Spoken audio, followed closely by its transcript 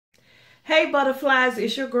Hey butterflies,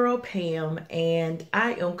 it's your girl Pam, and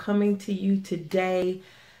I am coming to you today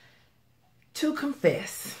to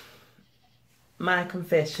confess my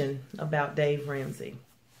confession about Dave Ramsey.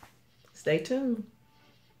 Stay tuned.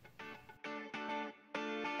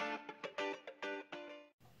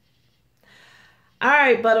 All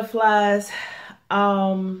right, butterflies.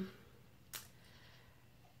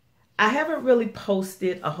 I haven't really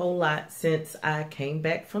posted a whole lot since I came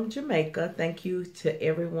back from Jamaica. Thank you to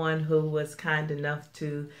everyone who was kind enough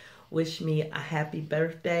to wish me a happy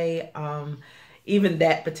birthday. Even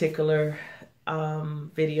that particular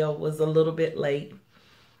video was a little bit late.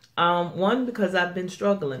 One, because I've been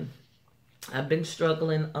struggling. I've been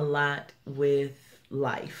struggling a lot with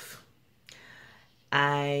life.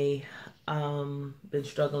 I been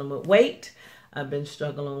struggling with weight. I've been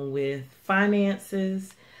struggling with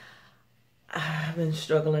finances. I've been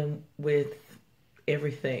struggling with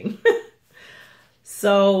everything.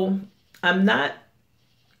 So I'm not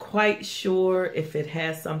quite sure if it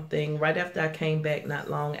has something. Right after I came back, not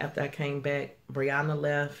long after I came back, Brianna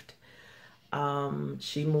left.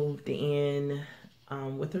 She moved in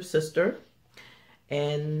with her sister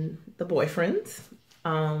and the boyfriends,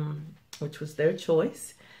 which was their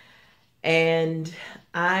choice. And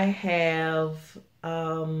I have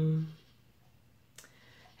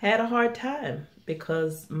had a hard time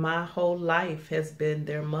because my whole life has been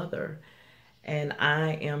their mother, and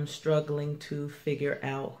I am struggling to figure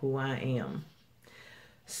out who I am.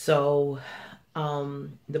 So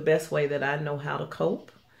the best way that I know how to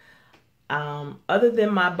cope, other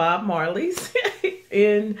than my Bob Marley's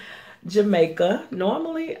in Jamaica,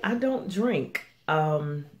 normally I don't drink.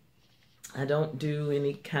 I don't do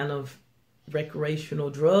any kind of recreational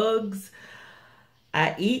drugs.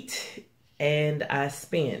 I eat and I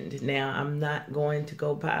spend. Now, I'm not going to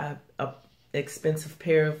go buy an expensive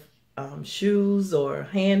pair of shoes or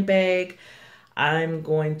handbag. I'm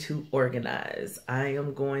going to organize. I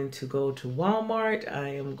am going to go to Walmart.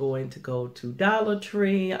 I am going to go to Dollar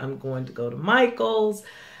Tree. I'm going to go to Michael's.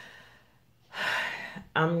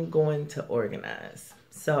 I'm going to organize.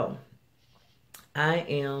 So I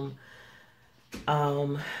am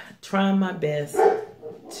trying my best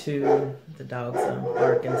to, the dogs are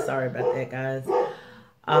barking, sorry about that, guys.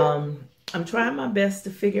 I'm trying my best to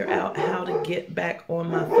figure out how to get back on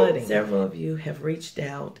my footing. Several of you have reached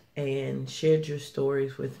out and shared your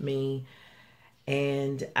stories with me,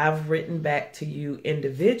 and I've written back to you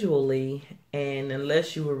individually, and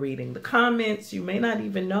unless you were reading the comments, you may not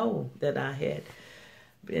even know that I had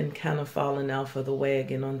been kind of falling off of the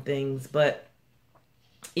wagon on things. But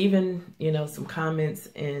even, you know, some comments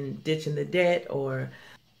in Ditching the Debt or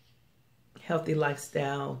Healthy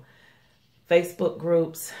Lifestyle Facebook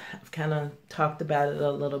groups, I've kind of talked about it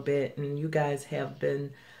a little bit, and you guys have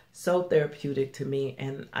been so therapeutic to me,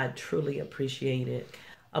 and I truly appreciate it.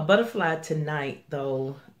 A butterfly tonight,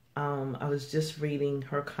 though, I was just reading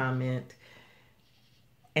her comment,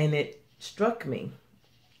 and it struck me.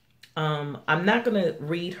 I'm not going to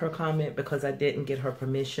read her comment because I didn't get her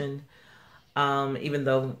permission, even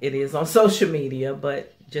though it is on social media,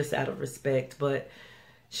 but just out of respect. But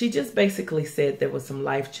she just basically said there was some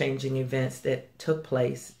life-changing events that took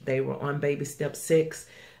place. They were on baby step 6.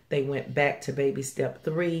 They went back to baby step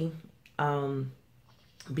 3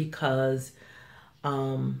 because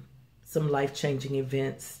some life-changing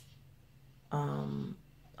events,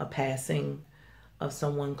 a passing of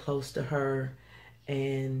someone close to her,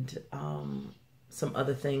 and some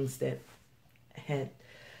other things that had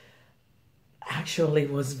actually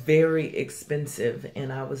was very expensive,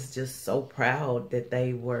 and I was just so proud that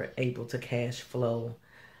they were able to cash flow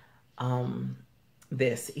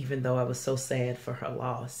this, even though I was so sad for her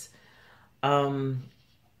loss.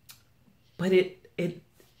 But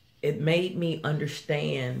it made me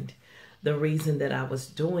understand the reason that I was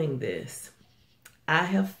doing this. I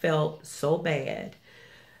have felt so bad,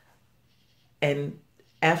 and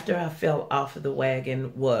after I fell off of the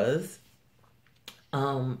wagon was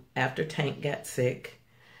after Tank got sick,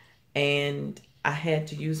 and I had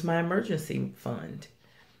to use my emergency fund.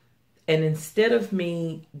 And instead of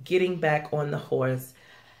me getting back on the horse,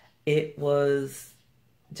 it was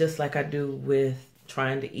just like I do with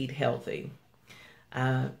trying to eat healthy.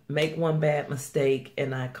 I make one bad mistake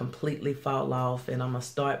and I completely fall off, and I'm going to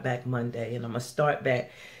start back Monday, and I'm going to start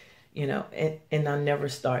back, you know, and I never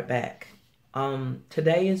start back.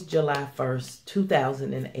 Today is July 1st,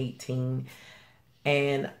 2018.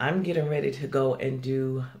 And I'm getting ready to go and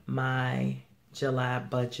do my July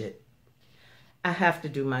budget. I have to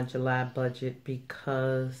do my July budget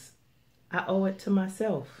because I owe it to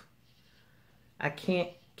myself. I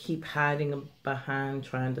can't keep hiding behind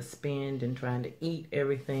trying to spend and trying to eat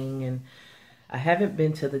everything. And I haven't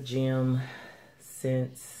been to the gym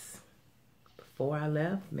since before I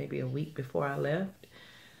left, maybe a week before I left.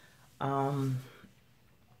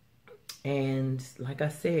 And like I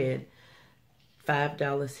said,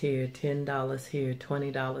 $5 here, $10 here,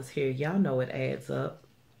 $20 here. Y'all know it adds up.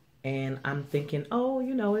 And I'm thinking, oh,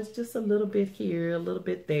 you know, it's just a little bit here, a little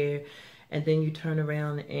bit there. And then you turn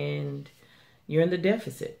around and you're in the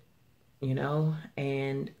deficit, you know.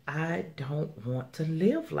 And I don't want to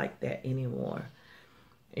live like that anymore.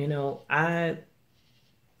 You know, I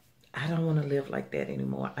don't want to live like that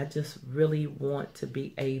anymore. I just really want to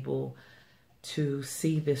be able to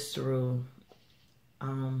see this through.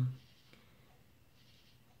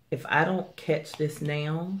 If I don't catch this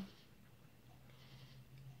now,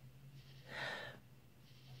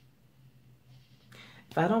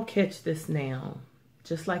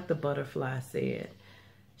 just like the butterfly said,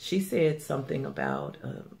 she said something about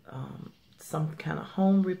some kind of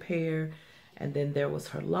home repair, and then there was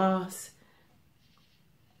her loss.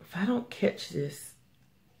 If I don't catch this,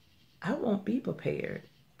 I won't be prepared.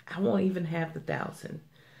 I won't even have the 1,000.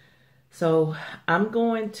 So I'm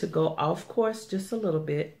going to go off course just a little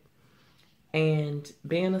bit. And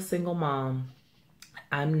being a single mom,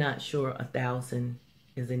 I'm not sure 1,000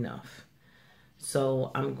 is enough.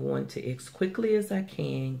 So I'm going to, as quickly as I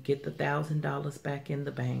can, get the $1,000 back in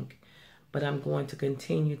the bank. But I'm going to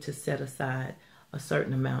continue to set aside a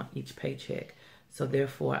certain amount each paycheck. So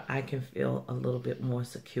therefore, I can feel a little bit more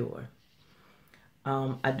secure.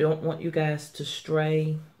 I don't want you guys to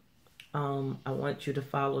stray. I want you to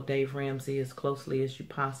follow Dave Ramsey as closely as you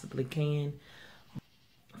possibly can.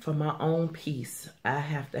 For my own peace, I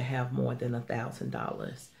have to have more than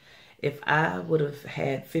 $1,000. If I would have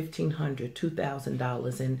had $1,500,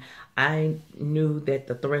 $2,000, and I knew that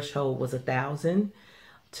the threshold was $1,000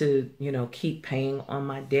 to, you know, keep paying on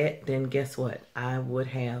my debt, then guess what? I would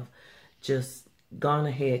have just gone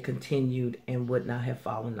ahead, continued, and would not have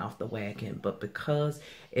fallen off the wagon. But because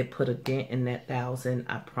it put a dent in that 1,000,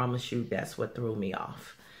 I promise you that's what threw me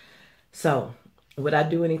off. So would I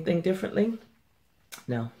do anything differently?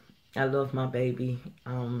 No. I love my baby.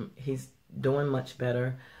 He's doing much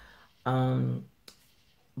better.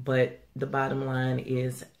 But the bottom line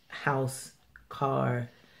is house, car,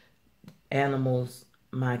 animals,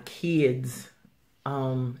 my kids,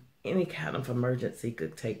 any kind of emergency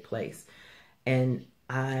could take place. And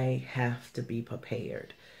I have to be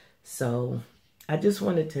prepared. So I just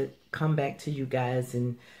wanted to come back to you guys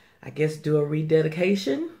and I guess do a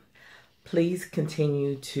rededication. Please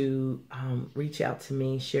continue to reach out to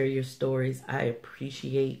me, share your stories. I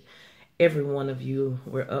appreciate every one of you.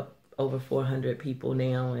 We're up over 400 people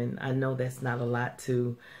now, and I know that's not a lot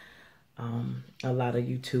to a lot of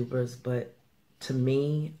YouTubers, but to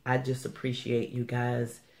me, I just appreciate you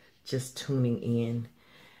guys just tuning in.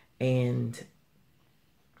 And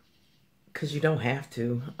because you don't have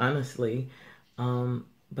to, honestly,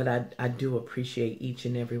 but I do appreciate each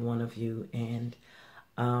and every one of you. And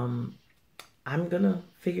I'm going to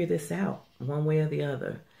figure this out one way or the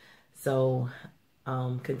other. So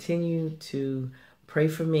continue to pray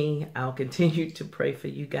for me. I'll continue to pray for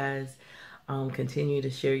you guys. Continue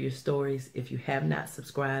to share your stories. If you have not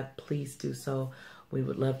subscribed, please do so. We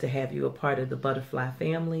would love to have you a part of the Butterfly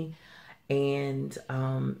family. And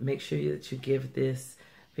make sure that you give this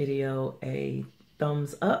video a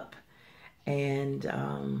thumbs up. And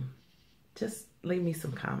just leave me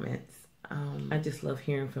some comments. I just love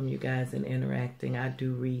hearing from you guys and interacting. I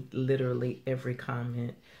do read literally every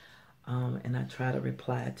comment. And I try to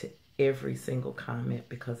reply to every single comment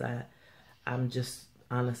because I'm just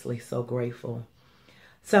honestly so grateful.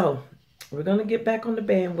 So we're going to get back on the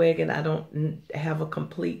bandwagon. I don't have a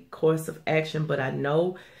complete course of action, but I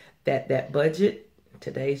know that budget,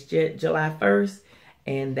 today's July 1st,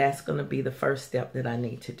 and that's going to be the first step that I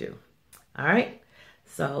need to do. All right.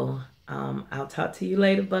 So I'll talk to you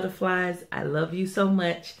later, butterflies. I love you so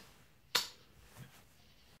much.